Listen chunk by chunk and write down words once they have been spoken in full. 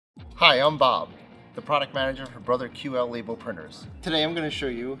Hi, I'm Bob, the product manager for Brother QL label printers. Today I'm going to show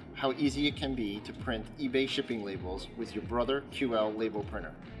you how easy it can be to print eBay shipping labels with your Brother QL label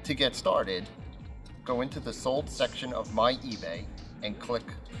printer. To get started, go into the sold section of My eBay and click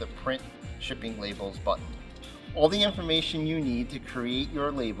the Print Shipping Labels button. All the information you need to create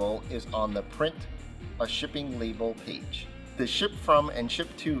your label is on the Print a Shipping Label page. The ship from and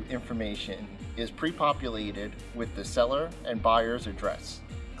ship to information is pre-populated with the seller and buyer's address.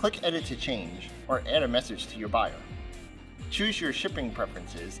 Click Edit to change or add a message to your buyer. Choose your shipping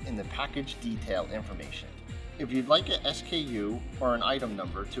preferences in the package detail information. If you'd like an SKU or an item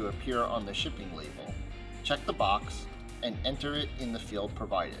number to appear on the shipping label, check the box and enter it in the field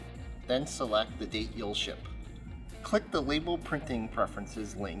provided. Then select the date you'll ship. Click the Label Printing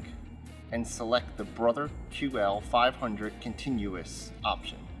Preferences link and select the Brother QL-800 Continuous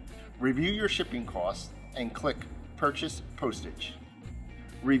option. Review your shipping costs and click Purchase Postage.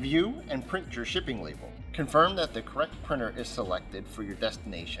 Review and print your shipping label. Confirm that the correct printer is selected for your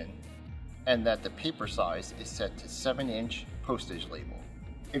destination and that the paper size is set to 7-inch postage label.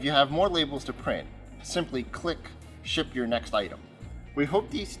 If you have more labels to print, simply click Ship your next item. We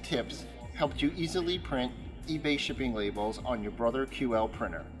hope these tips helped you easily print eBay shipping labels on your Brother QL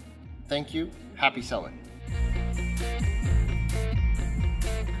printer. Thank you. Happy selling.